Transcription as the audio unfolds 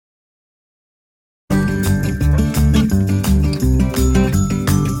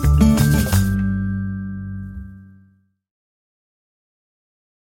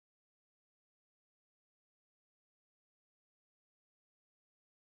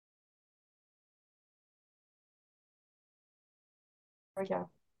We go.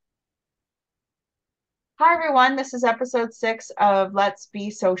 Hi, everyone. This is episode 6 of Let's Be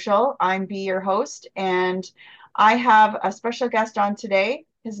Social. I'm Bee, your host, and I have a special guest on today.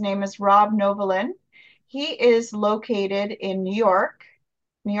 His name is Rob Novellin. He is located in New York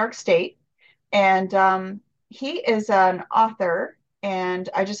State, and he is an author. And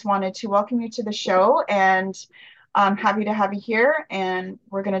I just wanted to welcome you to the show, and I'm happy to have you here. And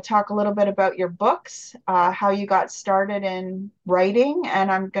we're going to talk a little bit about your books, how you got started in writing, and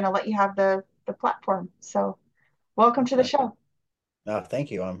I'm going to let you have the platform. So, welcome to the Okay. show.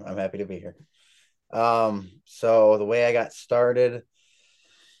 Thank you. I'm happy to be here. So the way I got started,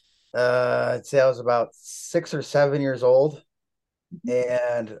 I'd say I was about 6 or 7 years old,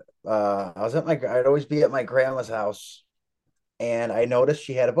 and I'd always be at my grandma's house, and I noticed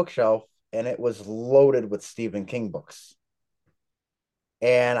she had a bookshelf, and it was loaded with Stephen King books.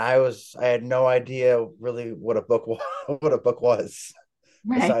 And I had no idea really what a book was, what a book was,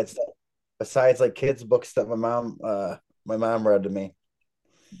 Right. besides besides like kids' books that my mom read to me.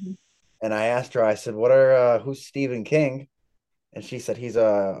 Mhm. And I asked her, I said, who's Stephen King? And she said he's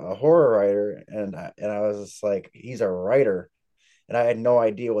a horror writer, and I was just like, he's a writer, and I had no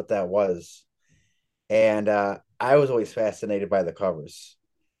idea what that was. And I was always fascinated by the covers.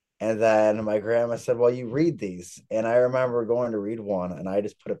 And then my grandma said, well, you read these. And I remember going to read one, and I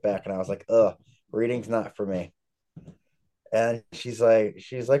just put it back, and I was like, ugh, reading's not for me. And she's like,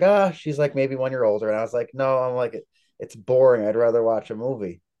 maybe when you're older. And I was like, no, I'm like, it's boring. I'd rather watch a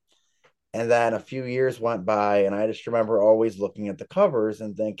movie. And then a few years went by, and I just remember always looking at the covers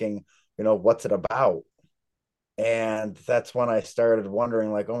and thinking, what's it about? And that's when I started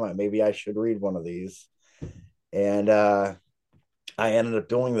wondering, like, oh my, maybe I should read one of these. And I ended up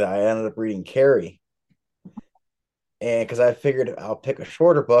doing that. I ended up reading Carrie, and because I figured I'll pick a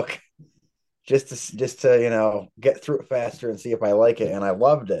shorter book just to get through it faster and see if I like it. And I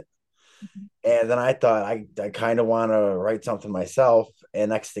loved it. And then I thought I kind of want to write something myself. And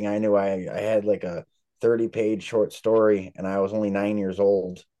next thing I knew, I had like a 30-page short story, and I was only 9 years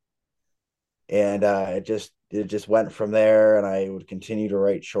old. And it just went from there, and I would continue to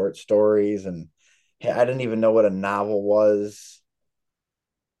write short stories. And I didn't even know what a novel was.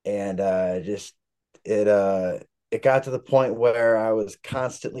 And it uh it got to the point where I was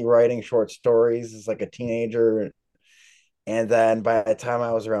constantly writing short stories as like a teenager. And then by the time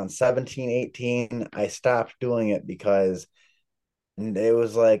I was around 17, 18, I stopped doing it because it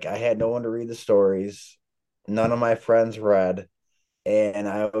was like I had no one to read the stories. None of my friends read, and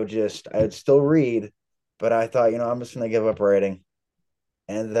I would still read, but I thought, I'm just gonna give up writing.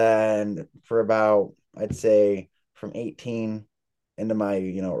 And then for about, I'd say from 18 into my,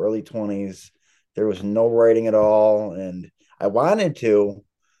 early 20s, there was no writing at all. And I wanted to,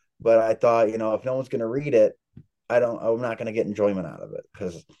 but I thought, if no one's gonna read it, I'm not gonna get enjoyment out of it.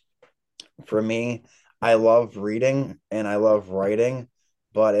 Because for me, I love reading and I love writing,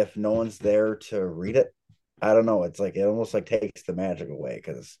 but if no one's there to read it, I don't know. It's like it almost like takes the magic away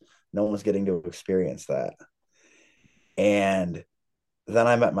because no one's getting to experience that. And then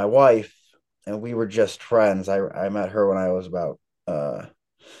I met my wife, and we were just friends. I met her when I was about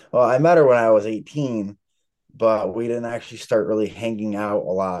I met her when I was 18, but we didn't actually start really hanging out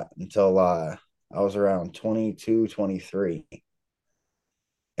a lot until I was around 22, 23.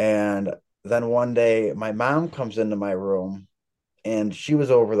 And then one day my mom comes into my room, and she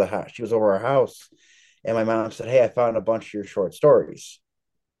was over the house. She was over our house, and my mom said, "Hey, I found a bunch of your short stories."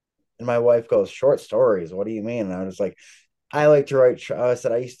 And my wife goes, "Short stories? What do you mean?" And I was like, "I like to write." I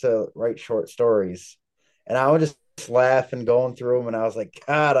said, "I used to write short stories," and I would just laugh and going through them. And I was like,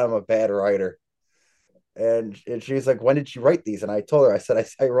 "God, I'm a bad writer." And she was like, "When did you write these?" And I told her, I said,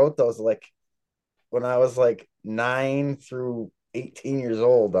 I wrote those like when I was like 9 through 18 years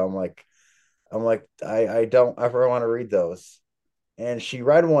old. I don't ever want to read those. And she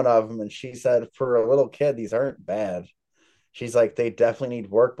read one of them, and she said, for a little kid, these aren't bad. She's like, they definitely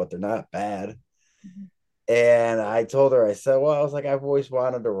need work, but they're not bad. And I told her, I said, well, I was like, I've always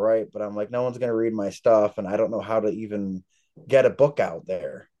wanted to write, but I'm like, no one's going to read my stuff. And I don't know how to even get a book out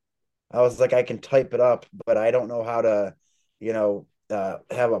there. I was like, I can type it up, but I don't know how to,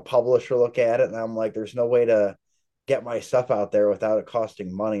 have a publisher look at it. And I'm like, there's no way to get my stuff out there without it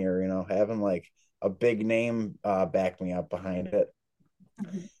costing money or, having like a big name back me up behind it.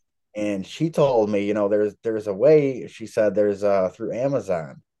 Mhm. And she told me, there's a way. She said there's through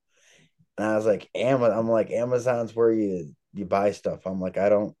Amazon. And I was like, I'm like, Amazon's where you buy stuff. I'm like, I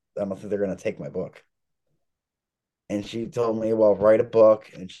don't think they're gonna take my book. And she told me, well, write a book.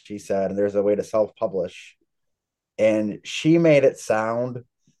 And she said, and there's a way to self-publish. And she made it sound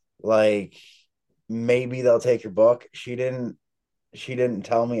like maybe they'll take your book. She didn't. she didn't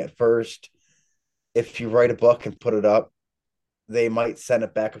tell me at first if you write a book and put it up, they might send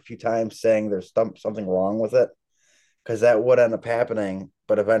it back a few times saying there's something wrong with it, because that would end up happening.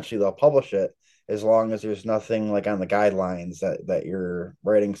 But eventually they'll publish it as long as there's nothing like on the guidelines that you're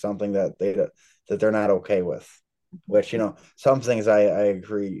writing something that they're not okay with. Which some things I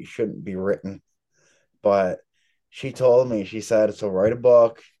agree shouldn't be written, but she told me, she said, so write a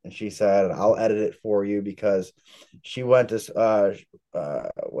book, and she said I'll edit it for you, because she went to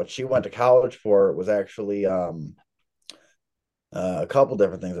what she went to college for was actually a couple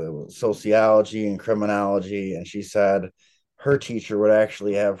different things. It was sociology and criminology, and she said her teacher would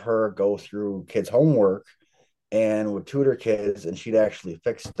actually have her go through kids' homework and would tutor kids, and she'd actually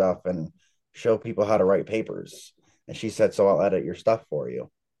fix stuff and show people how to write papers. And she said, so I'll edit your stuff for you.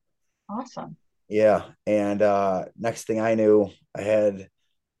 Awesome. Yeah. And next thing I knew, it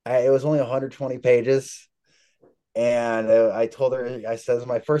was only 120 pages. And I told her, I said, it's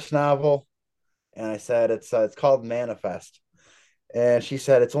my first novel. And I said, it's called Manifest. And she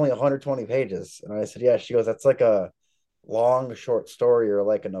said, it's only 120 pages. And I said, yeah. She goes, that's like a long short story or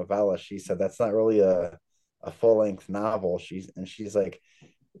like a novella. She said, that's not really a full length novel. She's like,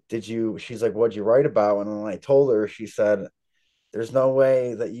 she's like, what'd you write about? And when I told her, she said, there's no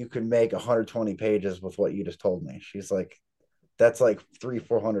way that you could make 120 pages with what you just told me. She's like, that's like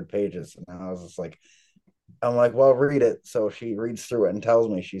 400 pages. And I was just like, I'm like, well, read it. So she reads through it and tells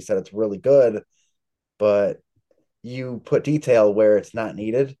me, she said, it's really good, but you put detail where it's not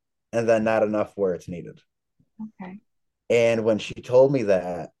needed and then not enough where it's needed. Okay. And when she told me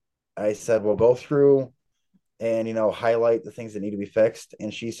that, I said, well, go through and, highlight the things that need to be fixed.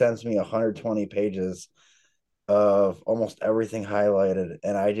 And she sends me 120 pages of almost everything highlighted.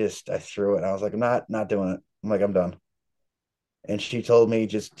 And I threw it. And I was like, I'm not doing it. I'm like, I'm done. And she told me,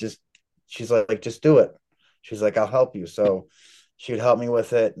 she's like, just do it. She's like, I'll help you. So she would help me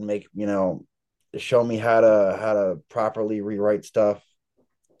with it and show me how to properly rewrite stuff.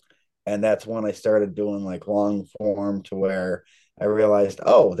 And that's when I started doing like long form, to where I realized,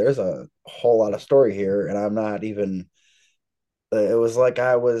 oh, there's a whole lot of story here, and I'm not even. It was like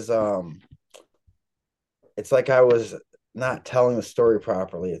it's like I was not telling the story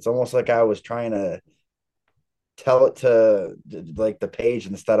properly. It's almost like I was trying to tell it to like the page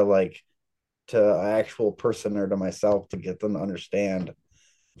instead of like to an actual person or to myself, to get them to understand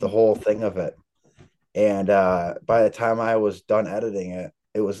the whole thing of it. And by the time I was done editing it,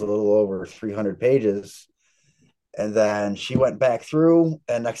 it was a little over 300 pages. And then she went back through,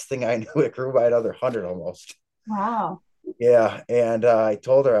 and next thing I knew, it grew by another 100 almost. Wow. Yeah. And I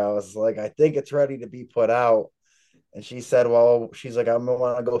told her, I was like, I think it's ready to be put out. And she said, well, she's like, I'm going to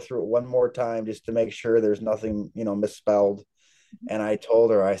want to go through it one more time just to make sure there's nothing, misspelled. And I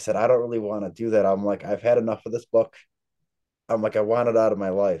told her, I said, I don't really want to do that. I'm like, I've had enough of this book. I'm like, I want it out of my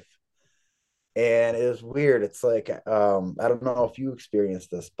life. And it was weird. It's like, I don't know if you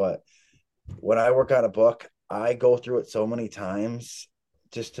experienced this, but when I work on a book, I go through it so many times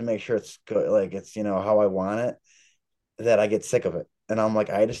just to make sure it's good, like it's, how I want it, that I get sick of it. And I'm like,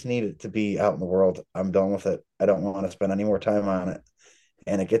 I just need it to be out in the world. I'm done with it. I don't want to spend any more time on it.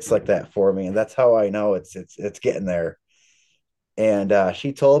 And it gets like that for me. And that's how I know it's getting there. And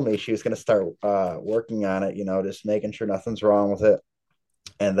she told me she was going to start working on it, just making sure nothing's wrong with it.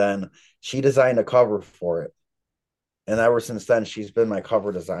 And then she designed a cover for it. And ever since then, she's been my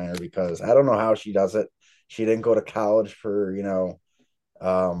cover designer, because I don't know how she does it. She didn't go to college for,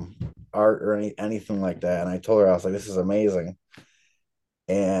 um, art or anything like that. And I told her, I was like, this is amazing.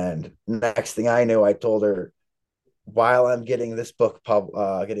 And next thing I knew, I told her, while I'm getting this book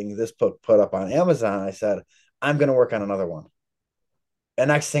put up on Amazon, I said, I'm going to work on another one. And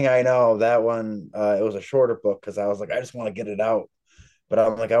next thing I know, that one, it was a shorter book, because I was like, I just want to get it out. But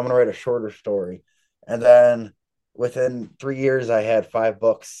I'm like, I'm going to write a shorter story. And then within 3 years, I had 5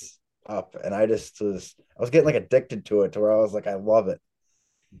 books up, and I was getting like addicted to it, to where I was like, I love it.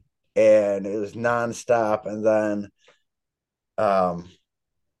 And it was nonstop. And um,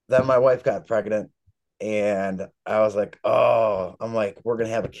 then my wife got pregnant, and I was like, oh, I'm like, we're going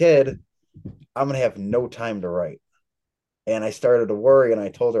to have a kid. I'm going to have no time to write. And I started to worry, and I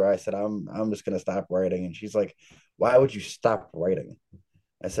told her, I said, I'm just going to stop writing. And she's like, why would you stop writing?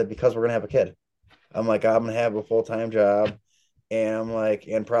 I said, because we're going to have a kid. I'm like, I'm going to have a full-time job, and I'm like,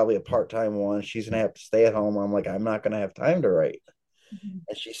 and probably a part-time one. She's going to have to stay at home. I'm like, I'm not going to have time to write. Mhm.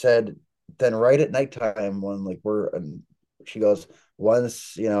 And she said, then write at nighttime when like and she goes,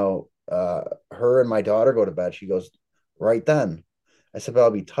 once, her and my daughter go to bed, she goes, right then. I said, but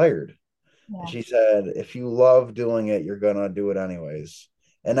I'll be tired. And Yeah. she said, if you love doing it, you're gonna do it anyways.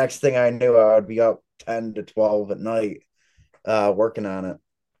 And next thing I knew, I would be up 10 to 12 at night, working on it.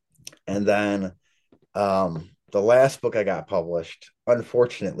 And then the last book I got published,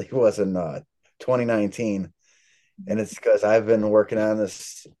 unfortunately, was in 2019, and Mhm. it's because I've been working on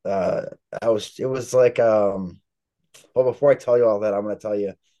this. It was like, well, before I tell you all that, I'm going to tell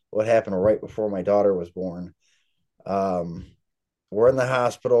you what happened right before my daughter was born. Um, we're in the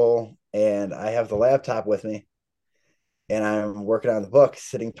hospital, and I have the laptop with me, and I'm working on the book,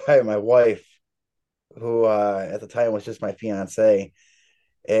 sitting by my wife, who at the time was just my fiance,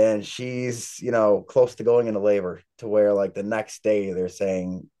 and she's close to going into labor to where like the next day they're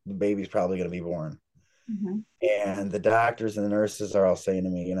saying the baby's probably going to be born, Mhm. and the doctors and the nurses are all saying to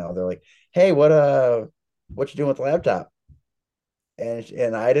me, they're like, hey, what you doing with the laptop?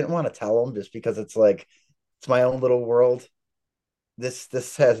 And I didn't want to tell them just because it's like it's my own little world. This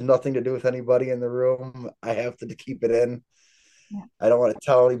has nothing to do with anybody in the room. I have to keep it in. Yeah. I don't want to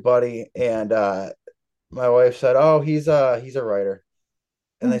tell anybody. And my wife said, oh, he's a writer.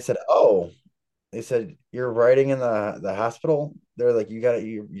 And they Mhm. said, oh, they said, you're writing in the hospital. They're like,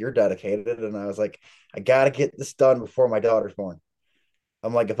 you're dedicated. And I was like, I gotta get this done before my daughter's born.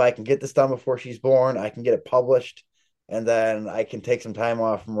 I'm like, if I can get this done before she's born, I can get it published, and then I can take some time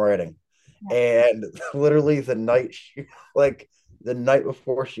off from writing. Yeah. And literally like the night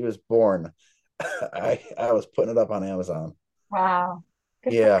before she was born, I was putting it up on Amazon. Wow.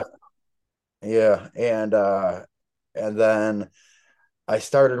 Good for Yeah, yeah, and then I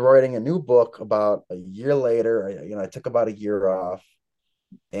started writing a new book about a year later. I took about a year off,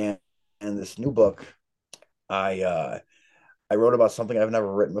 and this new book, I uh, I wrote about something I've never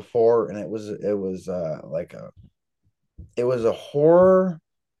written before, and it was a horror,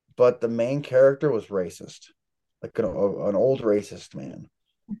 but the main character was racist, like an old racist man,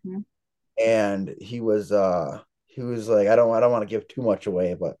 you. and he was like, I don't want to give too much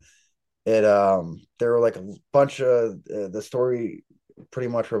away, but it there were like a bunch of the story pretty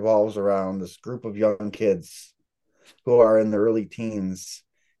much revolves around this group of young kids who are in the early teens,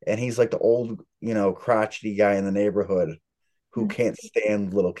 and he's like the old, crotchety guy in the neighborhood who Mhm. can't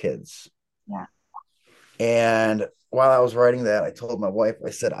stand little kids. Yeah. And while I was writing that, I told my wife, I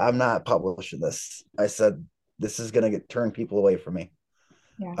said, I'm not publishing this. I said, this is going to turn people away from me.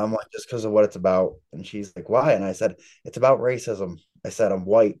 Yeah. I'm like, just because of what it's about. And she's like, why? And I said, it's about racism. I said, I'm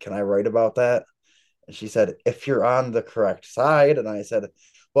white. Can I write about that? And she said, if you're on the correct side. And I said,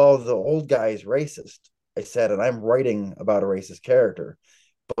 well, the old guy is racist. I said, and I'm writing about a racist character,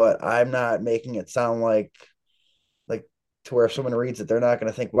 but I'm not making it sound like to where if someone reads it, they're not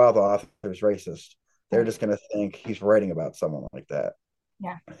going to think, wow, the author's racist. They're Right. just going to think he's writing about someone like that.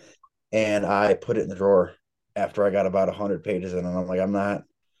 Yeah. And I put it in the drawer after I got about 100 pages in, and I'm like, I'm not,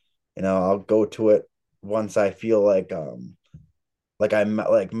 I'll go to it once I feel like I'm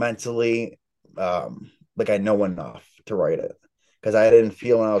like mentally, like I know enough to write it. Because I didn't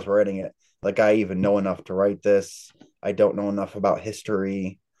feel when I was writing it like I even know enough to write this. I don't know enough about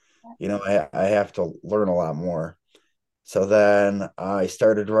history. I have to learn a lot more. So then I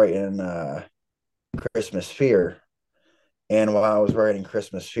started writing Christmas Fear. And while I was writing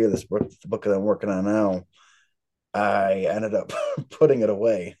Christmas Fear, this book, the book that I'm working on now, I ended up putting it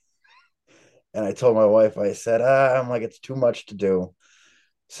away. And I told my wife, I said, I'm like, it's too much to do.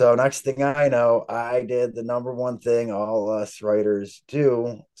 So next thing I know, I did the number one thing all us writers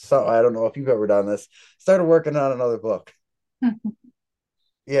do. So I don't know if you've ever done this. Started working on another book.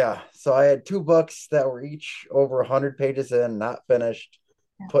 Yeah. So I had two books that were each over 100 pages in, not finished,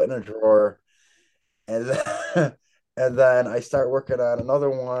 Yeah. put in a drawer. And then, and then I start working on another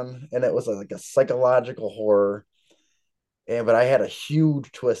one, and it was like a psychological horror. And but I had a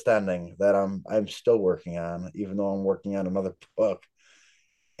huge twist ending that I'm still working on, even though I'm working on another book.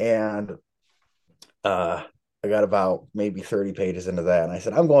 And uh I got about maybe 30 pages into that. And I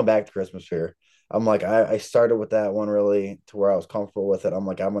said, I'm going back to Christmas Fear. I'm like, I started with that one really to where I was comfortable with it. I'm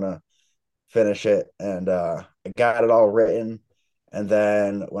like, I'm gonna finish it. And I got it all written. And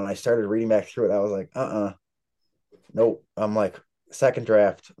then when I started reading back through it, I was like, nope. I'm like, second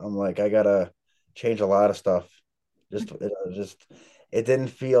draft. I'm like, I gotta change a lot of stuff. Just it didn't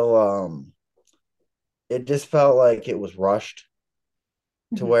feel it just felt like it was rushed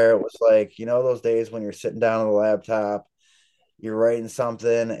to Mhm. where it was like, those days when you're sitting down on the laptop, you're writing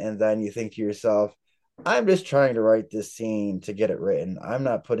something, and then you think to yourself, I'm just trying to write this scene to get it written. I'm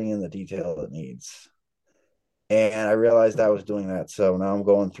not putting in the detail it needs. And I realized I was doing that. So now I'm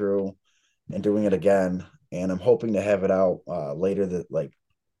going through and doing it again. And I'm hoping to have it out later that like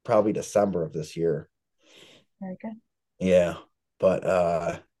probably December of this year. Very good. Yeah.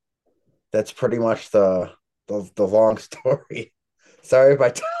 But that's pretty much the long story. Sorry if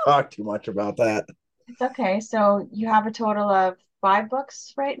I talk too much about that. It's okay. So you have a total of five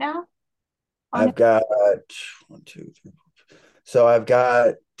books right now on it? I've got one, two, three. So I've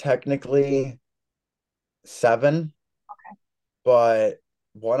got technically seven, but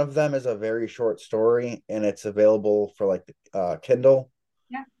one of them is a very short story and it's available for like Kindle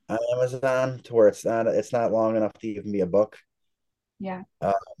Yeah, on Amazon to where it's not long enough to even be a book. yeah.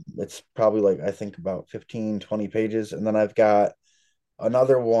 Uh, it's probably like I think about 15, 20 pages. And then I've got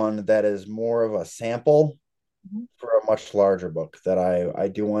another one that is more of a sample Mhm. for a much larger book that I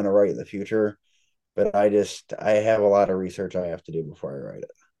do want to write in the future, but I have a lot of research I have to do before I write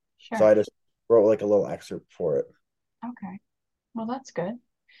it. So Sure. I just wrote like a little excerpt for it. Okay. Well, that's good.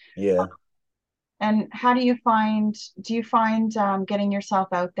 Yeah. And how do you find getting yourself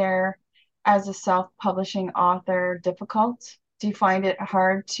out there as a self-publishing author difficult? Do you find it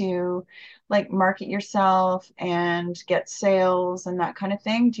hard to like market yourself and get sales and that kind of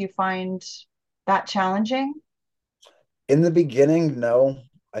thing? Do you find that challenging? In the beginning, no,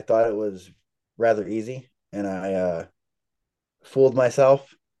 I thought it was rather easy, and I fooled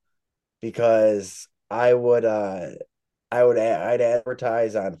myself because I'd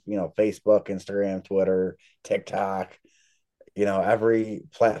advertise on Facebook, Instagram, Twitter, TikTok, every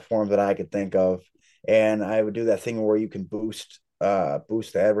platform that I could think of, and I would do that thing where you can boost the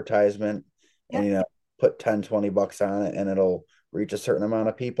advertisement Yeah. and put 10, $20 on it and it'll reach a certain amount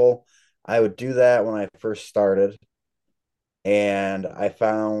of people. I would do that when I first started, and I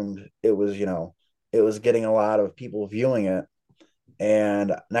found it was getting a lot of people viewing it.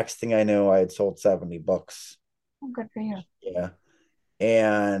 And next thing I knew, I had sold 70 books. Oh, good for you. Yeah.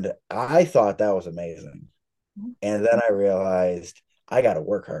 And I thought that was amazing. Mhm. And then I realized I got to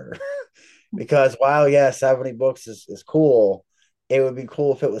work harder because while, yeah, 70 books is cool, it would be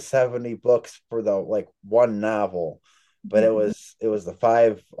cool if it was 70 books for the like one novel. But Mhm. it was the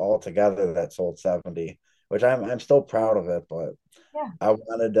five altogether that sold 70, which I'm still proud of it, but Yeah. I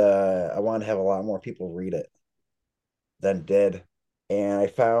wanted to have a lot more people read it than did. And I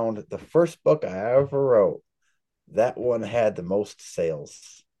found the first book I ever wrote, that one had the most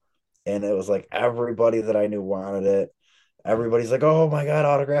sales. And it was like everybody that I knew wanted it. Everybody's like, "Oh my God,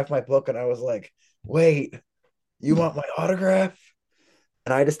 autograph my book." And I was like, "Wait, you want my autograph?"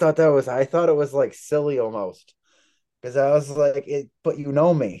 And I thought it was like silly almost because I was like, but you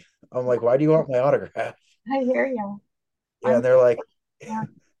know me. I'm like, "Why do you want my autograph?" I hear you. Yeah, I'm and they're like, yeah.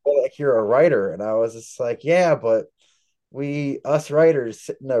 you're a writer. And I was just like, "Yeah, but us writers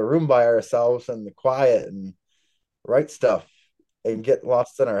sit in a room by ourselves in the quiet and write stuff and get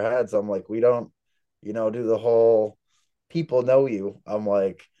lost in our heads." I'm like, we don't, do the whole people know you. I'm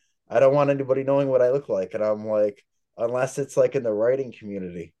like, I don't want anybody knowing what I look like. And I'm like, unless it's like in the writing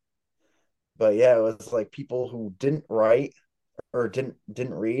community. But yeah, it was like people who didn't write or didn't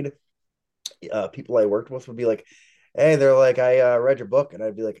read. People I worked with would be like, "Hey," they're like, "I read your book," and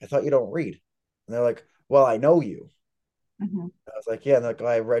I'd be like, "I thought you don't read." And they're like, "Well, I know you." Hmm. I was like, "Yeah," and they're like, "Oh,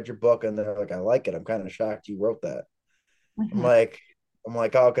 I read your book," and they're like, "I like it. I'm kind of shocked you wrote that." I'm Hmm. like, I'm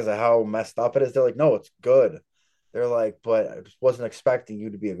like, "Oh, because of how messed up it is." They're like, "No, it's good." They're like, "But I just wasn't expecting you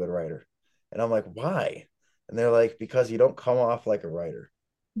to be a good writer." And I'm like, "Why?" And they're like, "Because you don't come off like a writer."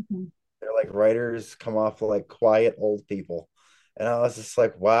 Hmm. They're like, writers come off like quiet old people. And I was just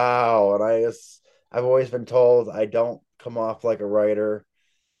like, wow. And I've always been told I don't come off like a writer.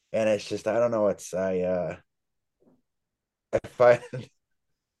 And it's just, I don't know. I find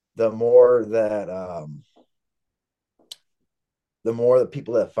the more that, the more the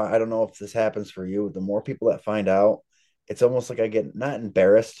people that find, I don't know if this happens for you, the more people that find out, it's almost like I get not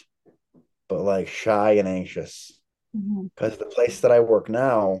embarrassed, but like shy and anxious. Hmm. Because the place that I work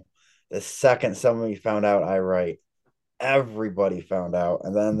now, the second somebody found out I write, everybody found out,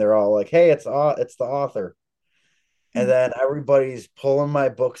 and then they're all like, "Hey, it's the author," and then everybody's pulling my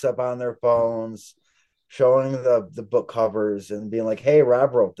books up on their phones, showing the book covers, and being like, "Hey,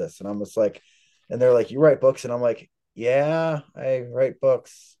 Rob wrote this," and I'm just like, and they're like, "You write books?" And I'm like, "Yeah, I write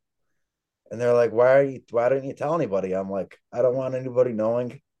books." And they're like, Why didn't you tell anybody?" I'm like, "I don't want anybody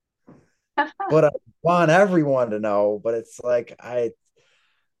knowing, but I want everyone to know." But it's like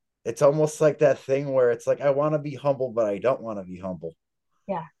it's almost like that thing where it's like I want to be humble, but I don't want to be humble.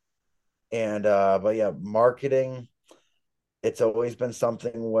 Yeah. And but yeah, marketing, it's always been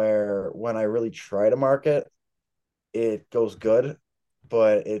something where when I really try to market, it goes good,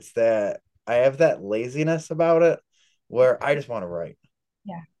 but it's that I have that laziness about it where I just want to write.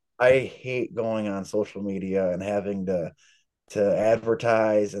 Yeah. I hate going on social media and having to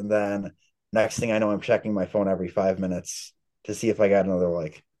advertise, and then next thing I know, I'm checking my phone every 5 minutes to see if I got another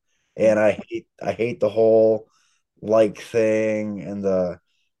like. And I hate the whole like thing and the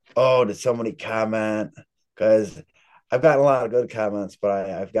Oh, did somebody comment? Because I've gotten a lot of good comments, but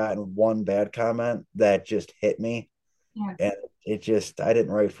I've gotten one bad comment that just hit me. Yeah. And it just, I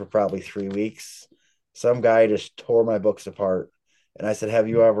didn't write for probably 3 weeks. Some guy just tore my books apart. And I said, "Have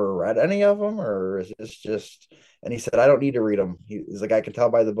you ever read any of them? Or is this just," and he said, "I don't need to read them." He's like, "I can tell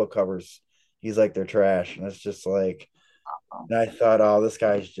by the book covers." He's like, "They're trash." And it's just like, Oh, and I thought, "Oh, this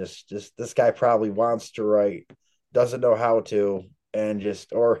guy's just this guy probably wants to write, doesn't know how to, and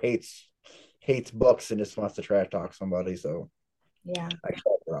just, or hates books and just wants to trash talk somebody." So yeah. I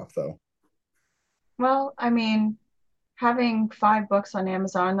shut it off though. Well, I mean, having 5 books on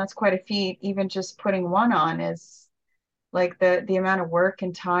Amazon, that's quite a feat. Even just putting one on is like the amount of work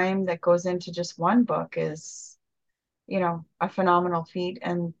and time that goes into just one book is, a phenomenal feat.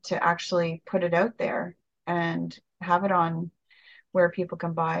 And to actually put it out there and have it on where people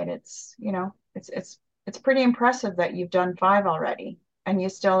can buy it, it's pretty impressive that you've done 5 already and you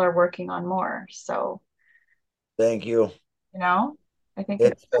still are working on more. So, Thank you. you know, I think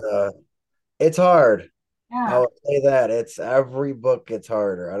It's it's hard. I yeah, will say that it's every book gets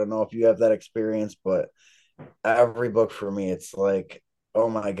harder. I don't know if you have that experience, but every book for me, it's like, oh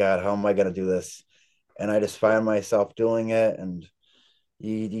my God, how am I gonna do this? And I just find myself doing it, and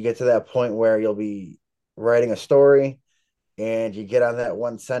you get to that point where you'll be writing a story and you get on that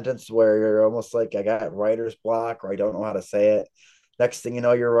one sentence where you're almost like, I got writer's block, or I don't know how to say it. Next thing you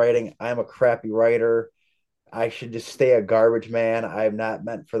know, you're writing, I'm a crappy writer. I should just stay a garbage man. I'm not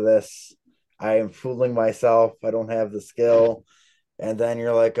meant for this. I am fooling myself. I don't have the skill. And then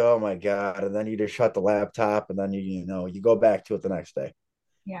you're like, oh my God. And then you just shut the laptop, and then you go back to it the next day.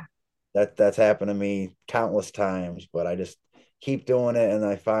 yeah, That's happened to me countless times, but I just keep doing it. And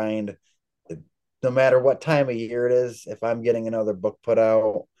I find no matter what time of year it is, if I'm getting another book put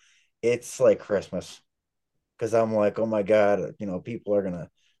out, it's like Christmas, because I'm like, oh my God, people are gonna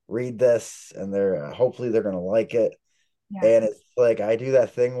read this, and they're hopefully they're gonna like it. yeah, And it's like I do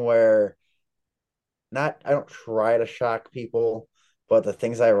that thing where, not, I don't try to shock people, but the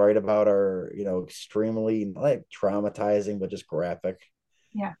things I write about are, extremely like traumatizing, but just graphic.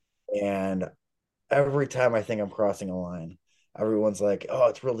 yeah. And every time I think I'm crossing a line, everyone's like, "Oh,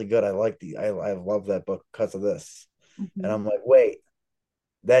 it's really good. I love that book because of this." And Hmm. I'm like, "Wait,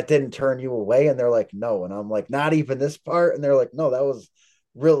 that didn't turn you away?" And they're like, "No." And I'm like, "Not even this part?" And they're like, "No, that was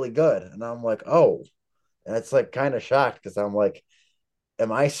really good." And I'm like, "Oh." And it's like kind of shocked, because I'm like,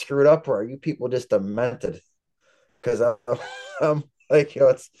 "Am I screwed up, or are you people just demented?" Because I'm like,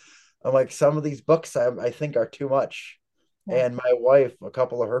 I'm like, some of these books I think are too much. Yeah. And my wife, a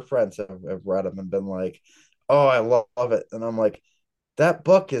couple of her friends have read them and been like, "Oh, I love it." And I'm like, that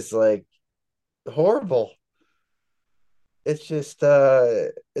book is like horrible. It's just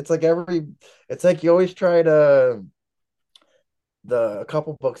it's like it's like you always try to, the a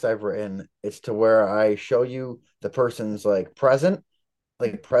couple books I've written, it's to where I show you the person's like present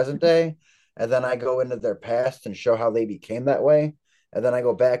day, and then I go into their past and show how they became that way, and then I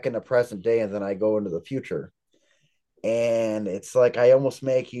go back into present day, and then I go into the future. And it's like I almost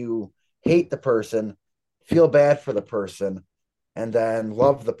make you hate the person, feel bad for the person, and then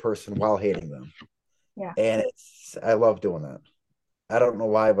love the person while hating them. Yeah. And I love doing that. I don't know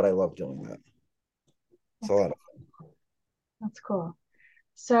why, but I love doing that. It's a That's lot of that's cool.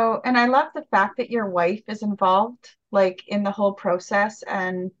 So, and I love the fact that your wife is involved, like in the whole process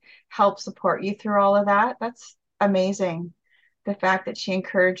and help support you through all of that. That's amazing. The fact that she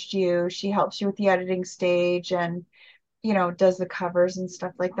encouraged you, she helps you with the editing stage and, does the covers and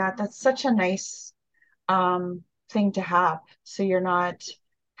stuff like that. That's such a nice thing to have. So you're not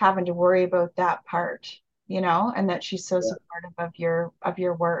having to worry about that part, and that she's so yeah. supportive of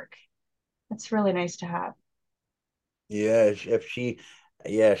your work. It's really nice to have. Yeah, if she,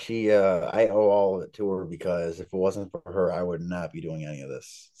 yeah, I owe all of it to her, because if it wasn't for her, I would not be doing any of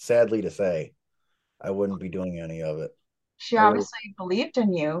this. Sadly to say, I wouldn't be doing any of it. She I would. obviously believed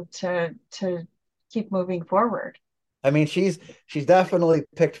in you to keep moving forward. I mean, she's definitely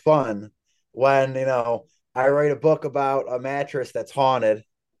picked fun when, I write a book about a mattress that's haunted,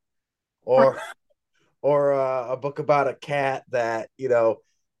 Right, or a book about a cat that,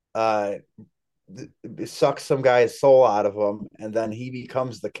 uh sucks some guy's soul out of him, and then he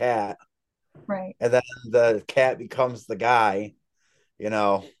becomes the cat, right. and then the cat becomes the guy. You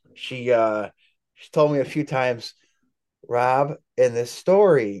know, she told me a few times, "Rob, in this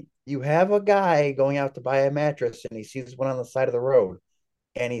story, you have a guy going out to buy a mattress, and he sees one on the side of the road,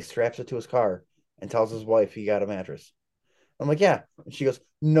 and he straps it to his car and tells his wife he got a mattress." I'm like, "Yeah." And she goes,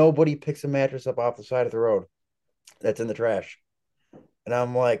 "Nobody picks a mattress up off the side of the road that's in the trash." And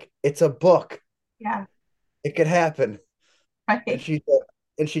I'm like, "It's a book. Yeah, It could happen." And right. she said,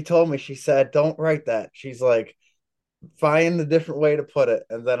 and she told me, she said, don't write that. She's like, find a different way to put it.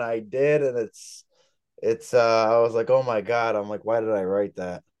 And then I did, and I was like, oh my God. I'm like, why did I write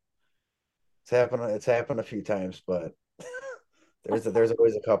that? It's happened a few times, but there's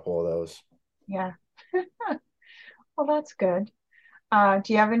always a couple of those. Yeah. Well, that's good. Do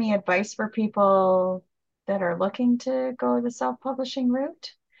you have any advice for people that are looking to go the self-publishing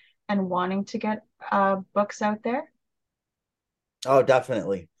route and wanting to get books out there? Oh,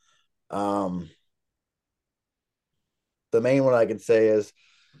 definitely. Um, the main one I can say is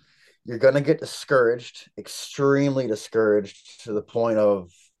you're gonna get discouraged, extremely discouraged to the point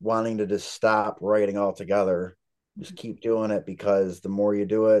of wanting to just stop writing altogether. Just keep doing it because the more you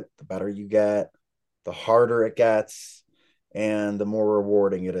do it, the better you get, the harder it gets, and the more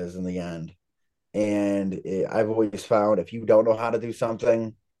rewarding it is in the end. I've always found if you don't know how to do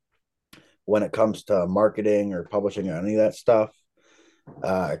something when it comes to marketing or publishing or any of that stuff,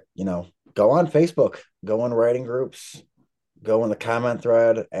 go on Facebook, go in writing groups, go in the comment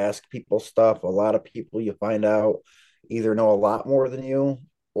thread, ask people stuff. A lot of people you find out either know a lot more than you,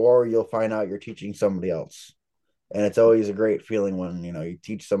 or you'll find out you're teaching somebody else. And it's always a great feeling when, you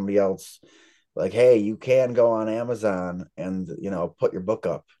teach somebody else, like, hey, you can go on Amazon and, put your book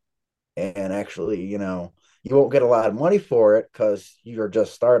up. And actually, you won't get a lot of money for it because you're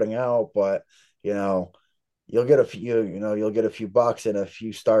just starting out, but, you know, you'll get a few bucks. And if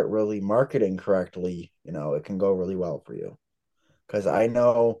you start really marketing correctly, it can go really well for you. Because I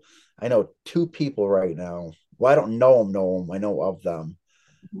know two people right now. Well, I don't know them. I know of them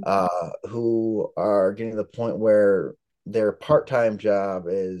Mhm. who are getting to the point where their part-time job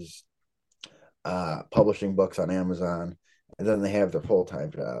is publishing books on Amazon, and then they have their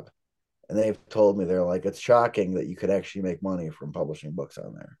full-time job. And they've told me, they're like, it's shocking that you could actually make money from publishing books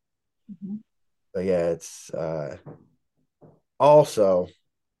on there. Mhm. But yeah, it's also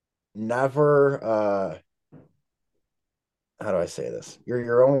never how do I say this? You're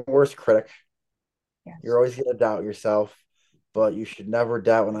your own worst critic. Yes. You're always going to doubt yourself, but you should never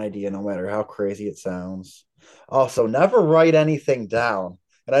doubt an idea, no matter how crazy it sounds. Also, never write anything down.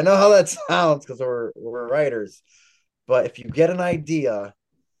 And I know how that sounds because we're writers, but if you get an idea,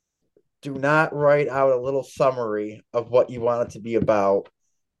 do not write out a little summary of what you want it to be about.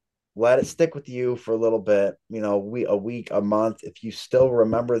 Let it stick with you for a little bit, a week, a month. If you still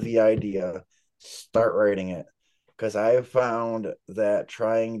remember the idea, start writing it. Because I have found that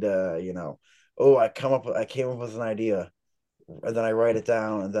trying to, oh, I came up with an idea, and then I write it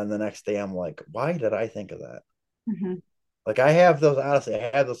down, and then the next day I'm like, why did I think of that? Mhm. Like I have those, honestly,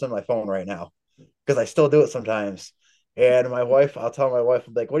 I have those on my phone right now because I still do it sometimes. And I'll tell my wife,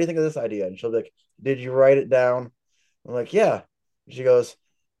 I'm like, what do you think of this idea? And she'll be like, did you write it down? I'm like, yeah. She goes,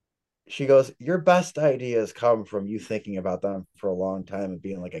 your best ideas come from you thinking about them for a long time and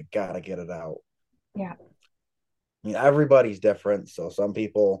being like, I gotta get it out. Yeah. I mean, everybody's different. So some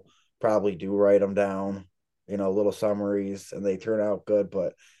people probably do write them down, little summaries, and they turn out good.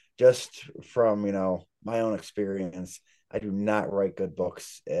 But just from, my own experience, I do not write good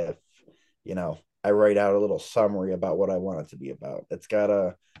books if, I write out a little summary about what I want it to be about.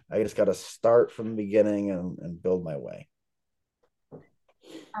 I just gotta start from the beginning and build my way.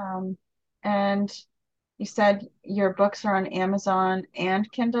 Um, and you said your books are on Amazon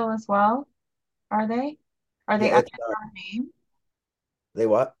and Kindle as well, are they? Are Yeah, they under it's not, your name? they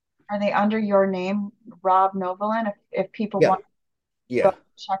what? Are they under your name, Rob Novellin? If people Yeah, want to yeah, go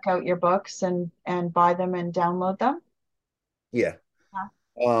check out your books and buy them and download them? yeah.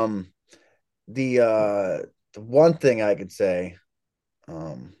 Yeah. Um, the one thing I could say,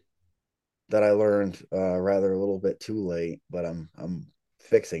 um, that I learned rather a little bit too late, but I'm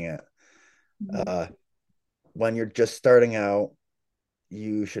fixing it. Mhm. Uh, when you're just starting out,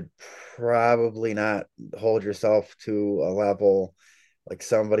 you should probably not hold yourself to a level like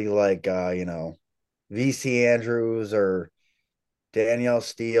somebody like VC Andrews or Danielle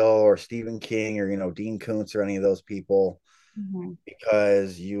Steele or Stephen King or Dean Koontz or any of those people, Mhm.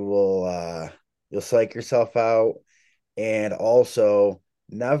 because you'll psych yourself out. And also,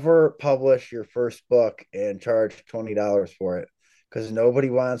 never publish your first book and charge $20 for it, because nobody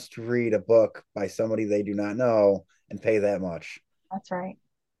wants to read a book by somebody they do not know and pay that much. That's right.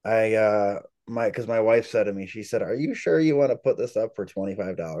 I my because my wife said to me, she said, "Are you sure you want to put this up for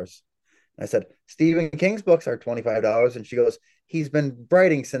 $25?" I said, Stephen King's books are $25. And she goes, he's been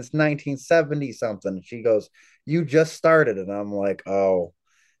writing since 1970 something. She goes, you just started. And I'm like, oh.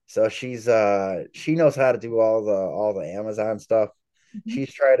 So she knows how to do all the Amazon stuff. Mhm.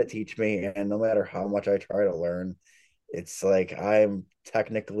 She's tried to teach me, and no matter how much I try to learn, it's like I'm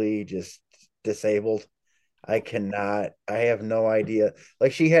technically just disabled. I cannot. I have no idea.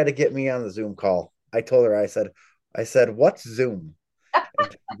 Like she had to get me on the Zoom call. I told her, I said, what's Zoom?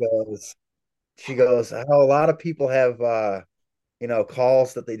 And she goes, oh, a lot of people have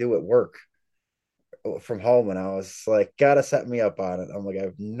calls that they do at work from home. And I was like, gotta set me up on it. I'm like, I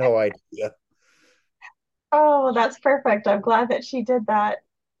have no idea. Oh, that's perfect. I'm glad that she did that.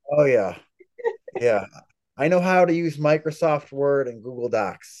 Oh yeah. Yeah. I know how to use Microsoft Word and Google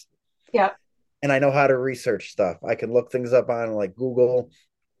Docs. Yep. And I know how to research stuff. I can look things up on like Google,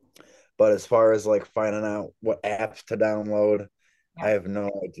 but as far as like finding out what apps to download, I Yeah. have no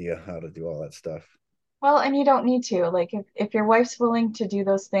idea how to do all that stuff. Well, and you don't need to. Like if your wife's willing to do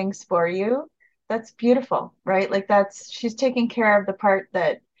those things for you, that's beautiful, right? Like that's she's taking care of the part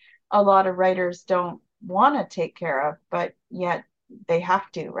that a lot of writers don't want to take care of, but yet they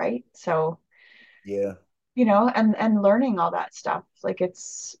have to, right? So, Yeah. and learning all that stuff. Like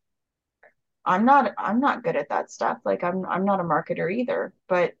it's I'm not good at that stuff. Like I'm not a marketer either,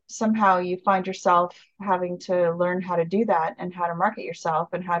 but somehow you find yourself having to learn how to do that and how to market yourself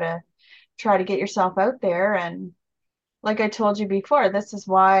and how to try to get yourself out there. And like I told you before, this is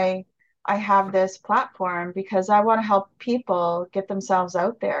why I have this platform because I want to help people get themselves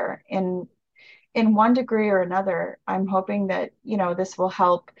out there in one degree or another. I'm hoping that, this will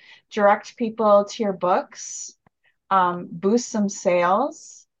help direct people to your books, boost some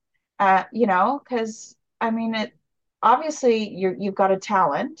sales, because I mean it obviously you've got a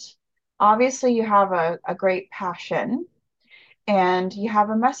talent. Obviously you have a great passion and you have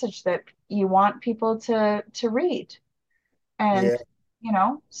a message that you want people to read. And,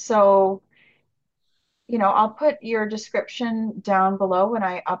 Yeah. so, I'll put your description down below when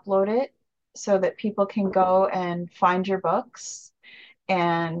I upload it so that people can go and find your books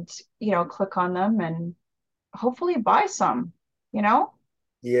and, click on them and hopefully buy some, you know?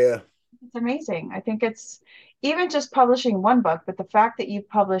 Yeah. It's amazing. I think it's even just publishing one book, but the fact that you've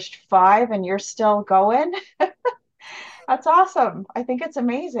published five and you're still going, that's awesome. I think it's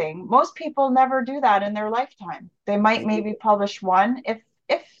amazing. Most people never do that in their lifetime. They might Yeah. maybe publish one if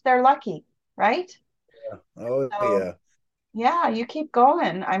they're lucky, right? Oh So yeah. yeah, you keep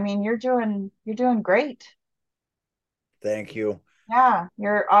going. I mean, you're doing great. Thank you. Yeah,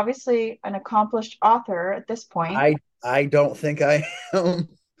 you're obviously an accomplished author at this point. I don't think I am,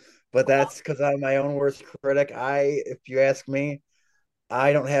 but that's because I'm my own worst critic. If you ask me,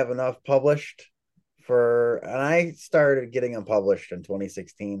 I don't have enough published and I started getting them published in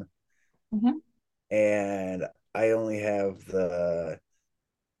 2016, Hmm. and I only have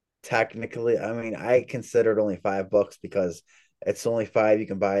technically, I mean, I considered only 5 books because it's only five you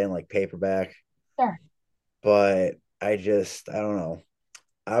can buy in like paperback, Sure. but I don't know.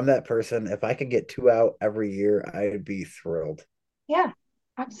 I'm that person. If I could get 2 out every year, I'd be thrilled. Yeah, And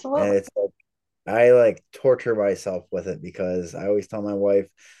absolutely. it's like I like torture myself with it because I always tell my wife,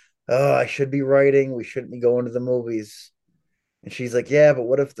 "Oh, I should be writing. We shouldn't be going to the movies." And she's like, "Yeah, but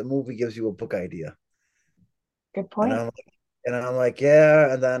what if the movie gives you a book idea?" Good And point. I'm like,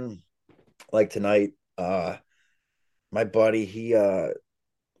 "Yeah." And then like tonight, my buddy,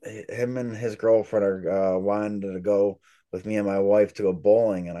 him and his girlfriend are wanted to go with me and my wife to go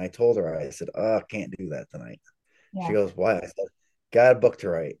bowling, and I told her, I said, "Oh, I can't do that tonight." She Yeah. goes, "Why?" I said, "Got a book to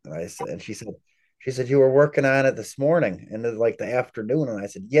write." And she said, "You were working on it this morning and like the afternoon." And I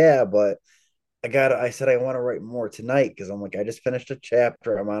said, "Yeah, but I said, I want to write more tonight because I'm like, I just finished a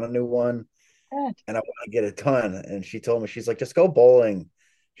chapter. I'm on a new one Good. and I want to get it done." And she told me, she's like, "Just go bowling."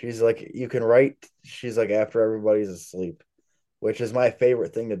 She's like, "You can write." She's like, "After everybody's asleep," which is my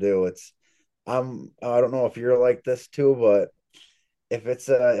favorite thing to do. I don't know if you're like this too, but if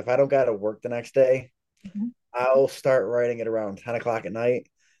I don't got to work the next day, Mhm. I'll start writing it around 10 o'clock at night.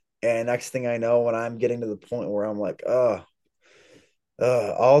 And next thing I know, when I'm getting to the point where I'm like, all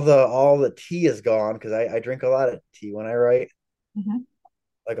the tea is gone because I drink a lot of tea when I write, Mhm.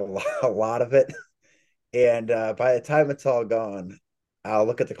 like a lot of it. And by the time it's all gone, I'll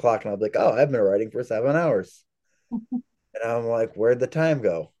look at the clock and I'll be like, oh, I've been writing for 7 hours. And I'm like, where'd the time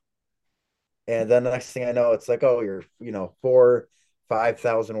go? And then the next thing I know, it's like, oh, you're,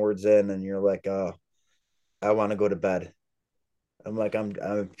 5,000 words in, and you're like, oh, I want to go to bed. I'm like,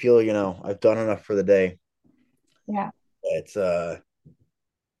 I feel, I've done enough for the day. Yeah. It's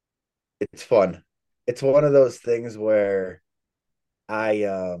fun. It's one of those things where I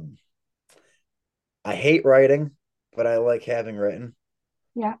um I hate writing, but I like having written.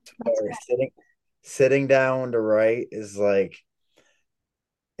 Yeah. That's Or good. sitting down to write is like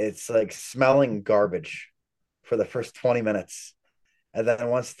it's like smelling garbage for the first 20 minutes. And then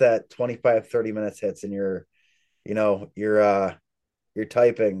once that 25, 30 minutes hits and you're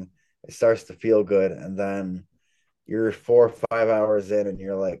typing, it starts to feel good, and then you're 4 or 5 hours in, and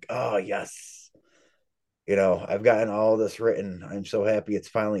you're like, oh yes, I've gotten all this written. I'm so happy it's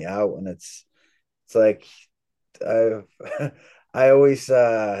finally out, and it's like I I always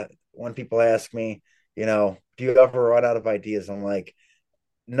when people ask me, do you ever run out of ideas? I'm like,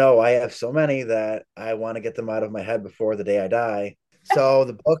 no, I have so many that I want to get them out of my head before the day I die. So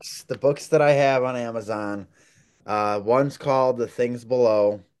the books that I have on Amazon, one's called The Things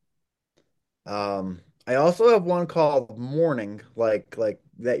Below. I also have one called Mourning, like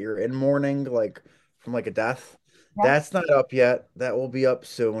that you're in mourning, like from like a death. Yeah. That's not up yet. That will be up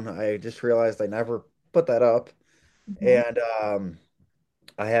soon. I just realized I never put that up. Hmm. And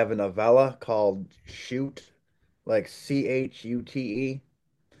I have a novella called Shoot, like Chute.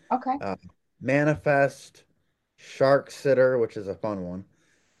 Okay. Uh, Manifest, Shark Sitter, which is a fun one.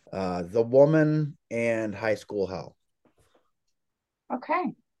 The Woman and High School Hell.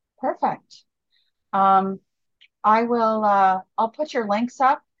 Okay. Perfect. Um, I'll put your links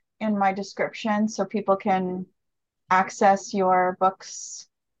up in my description so people can access your books,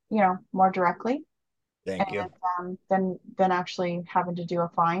 more directly. Thank you. And than actually having to do a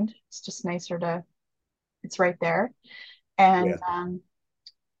find. It's just nicer it's right there. And Yeah,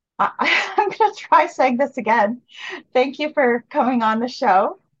 I'm gonna try saying this again. Thank you for coming on the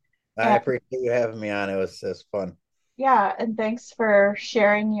show. I And appreciate you having me on. It was fun. yeah, and thanks for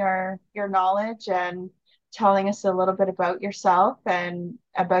sharing your knowledge and telling us a little bit about yourself and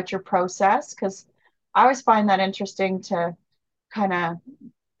about your process, because I always find that interesting to kind of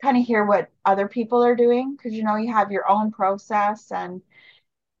kind of hear what other people are doing, because you have your own process, and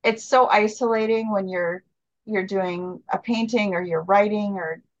it's so isolating when you're doing a painting or you're writing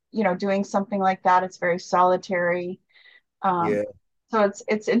or doing something like that. It's very solitary. um, Yeah, so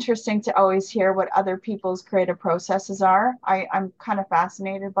it's interesting to always hear what other people's creative processes are. I'm kind of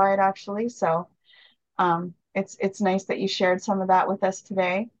fascinated by it, actually. So it's nice that you shared some of that with us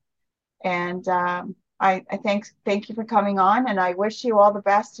today. And I thank you for coming on, and I wish you all the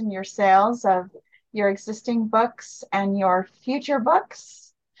best in your sales of your existing books and your future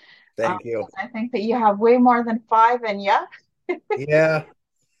books. thank you. 'Cause I think that you have way more than five in you. Yeah,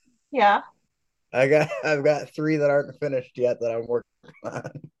 Yeah, I've got three that aren't finished yet that I'm working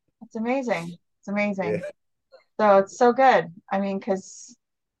on. it's amazing. It's amazing. Yeah, So it's so good. I mean, because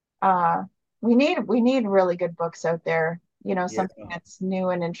uh, we need really good books out there. yeah, Something that's new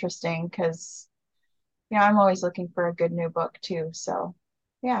and interesting. Because I'm always looking for a good new book too. So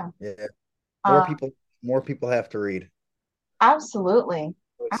yeah, yeah. More uh, people, more people have to read. absolutely.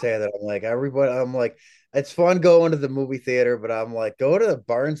 I would say that I'm like, it's fun going to the movie theater, but I'm like, go to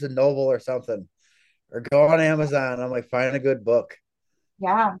Barnes and Noble or something, or go on Amazon. I'm like, find a good book.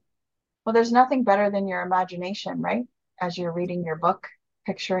 Yeah. Well, there's nothing better than your imagination, right? As you're reading your book,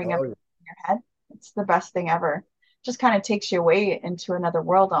 picturing everything Oh, in your head. It's the best thing ever. Just kind of takes you away into another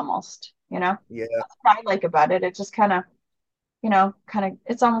world almost. yeah, That's what I like about it. It just kind of,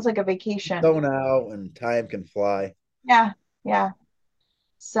 it's almost like a vacation. zone out and time can fly. Yeah, yeah.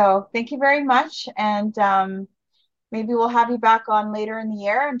 So thank you very much. And maybe we'll have you back on later in the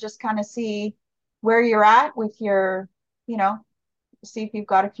year and just kind of see where you're at with you know, see if you've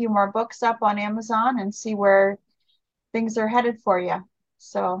got a few more books up on Amazon and see where things are headed for you.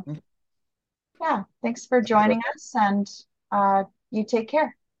 So, yeah, thanks for joining us, and you take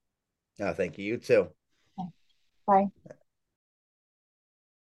care. No, thank you. You too. Okay, bye.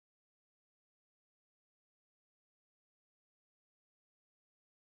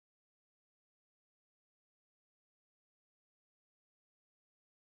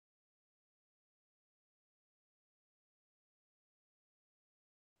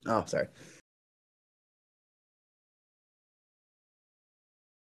 Oh, sorry.